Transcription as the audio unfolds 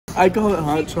I call it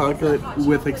hot chocolate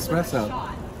with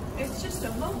espresso. It's just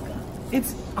a mocha.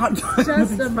 It's hot chocolate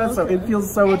with espresso. It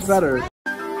feels so much better.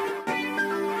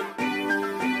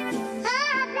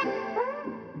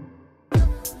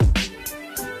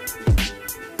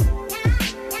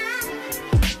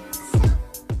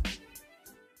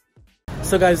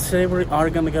 So guys, today we are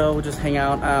gonna go just hang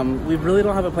out. We really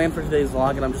don't have a plan for today's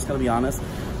vlog, and I'm just gonna be honest.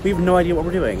 We have no idea what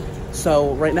we're doing.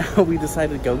 So right now we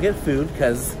decided to go get food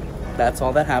because that's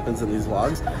all that happens in these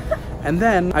vlogs. And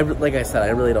then, like I said, I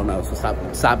really don't know, so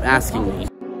stop asking me.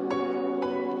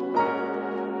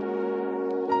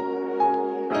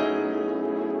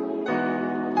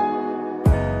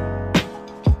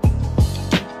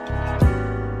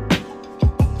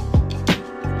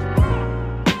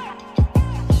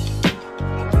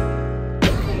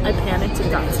 I panicked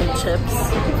and got some chips.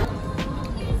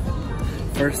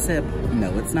 First sip,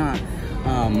 no it's not.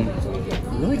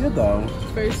 Really good though.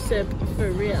 First sip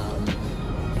for real.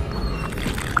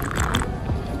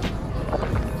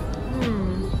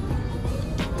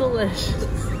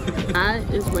 Delicious. That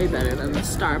is way better than the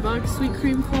Starbucks sweet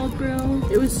cream cold brew.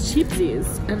 It was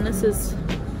cheapsies, and this is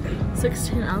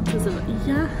 16 ounces of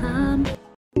yum.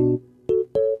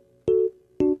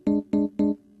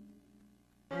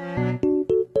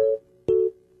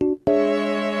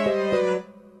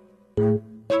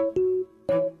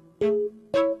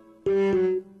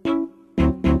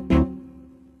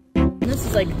 This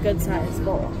is like a good size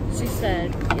bowl. She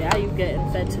said, yeah, you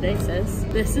getting fed today, sis.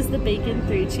 This is the bacon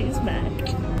 3-cheese mac.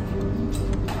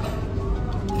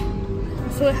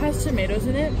 So it has tomatoes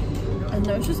in it, and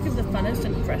those just give the funnest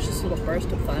and freshest little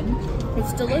burst of fun.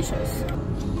 It's delicious.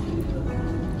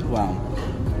 Wow.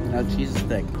 Now cheese is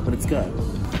thick, but it's good.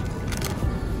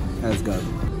 That's good.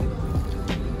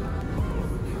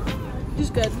 It's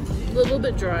good. A little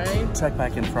bit dry. Check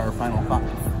back in for our final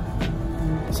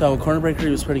thoughts. So corner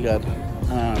bakery was pretty good.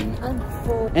 I'm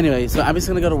full. Anyway, so Abby's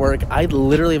gonna go to work. I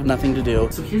literally have nothing to do.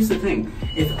 So here's the thing.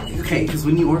 Okay, because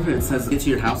when you order it says get to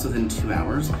your house within 2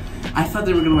 hours. I thought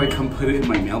they were gonna like come put it in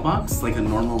my mailbox, like a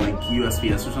normal like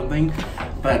USPS or something.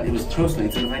 But it was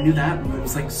Postmates, and if I knew that, it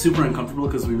was like super uncomfortable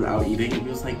because we were out eating. And he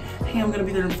was like, hey, I'm gonna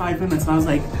be there in 5 minutes. And I was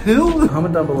like, who?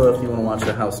 Comment down below if you wanna watch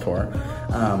the house tour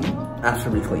after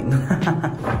we clean.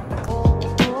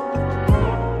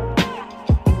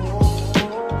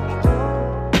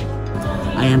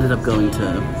 I ended up going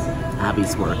to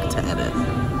Abby's work to edit.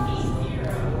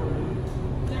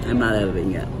 I'm not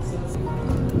editing yet.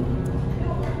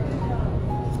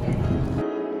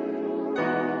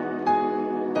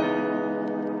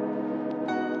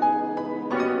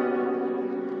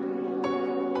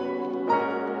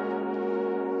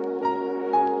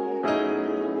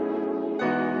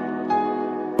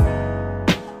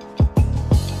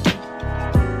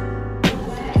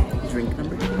 Drink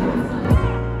number 2.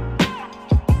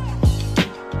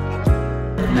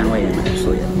 No, I am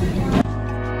actually.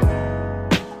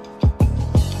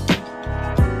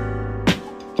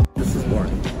 This is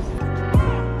boring.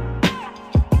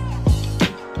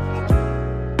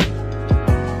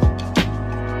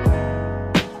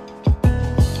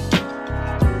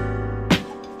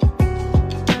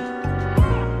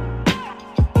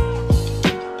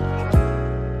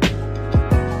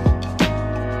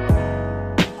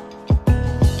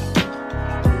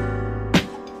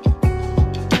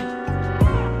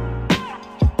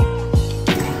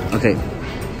 Okay,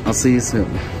 I'll see you soon.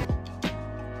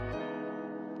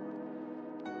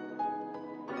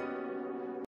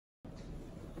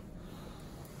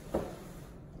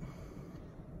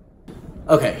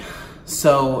 Okay,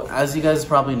 so as you guys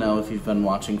probably know if you've been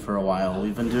watching for a while,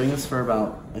 we've been doing this for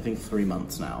about, I think, 3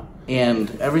 months now. And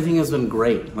everything has been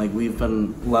great. Like, we've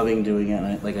been loving doing it,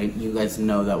 and you guys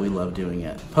know that we love doing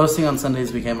it. Posting on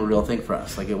Sundays became a real thing for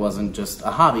us. Like, it wasn't just a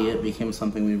hobby, it became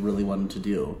something we really wanted to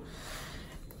do.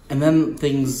 And then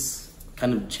things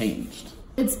kind of changed.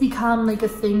 It's become like a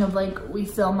thing of like we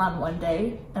film on one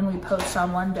day and we post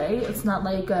on one day. It's not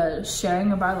like a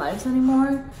sharing of our lives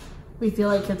anymore. We feel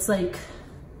like it's like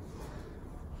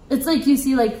you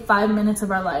see like 5 minutes of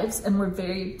our lives and we're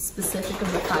very specific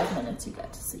of the 5 minutes you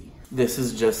get to see. This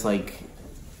is just like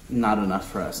not enough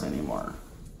for us anymore,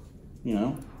 you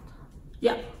know?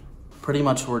 Yeah. Pretty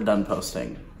much we're done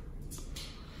posting.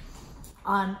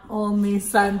 on only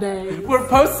Sunday. We're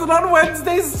posted on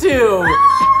Wednesdays too.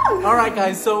 All right,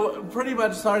 guys, so pretty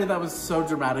much, sorry that was so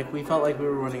dramatic. We felt like we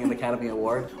were winning an Academy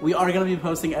Award. We are gonna be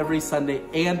posting every Sunday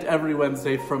and every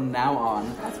Wednesday from now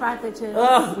on. That's right,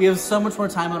 bitches. We have so much more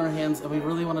time on our hands, and we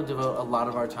really want to devote a lot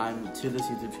of our time to this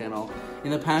YouTube channel.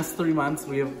 In the past 3 months,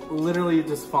 we have literally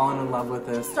just fallen in love with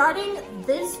this. Starting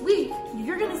this week,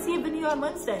 you're gonna see a video on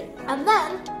Wednesday. And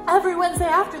then, every Wednesday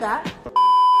after that,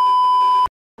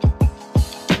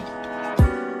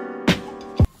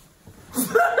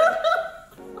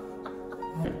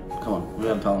 Come on, we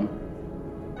gotta tell him.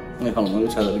 Wait, hold on, let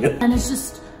me try that again. and it's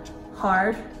just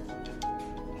hard.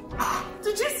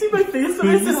 Did you see my face when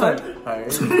I said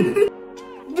hard? Hard.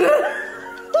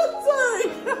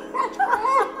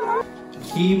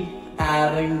 Keep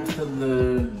adding to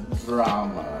the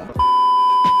drama.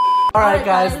 Alright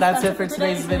guys, that's it for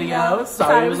today's video.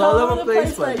 Sorry it was all over the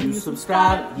place, but you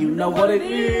subscribe, you know what it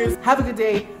is. Have a good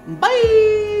day.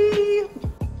 Bye!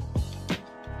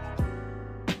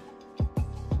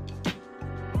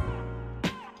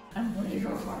 I'm waiting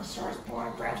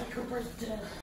for Bradley Cooper's death.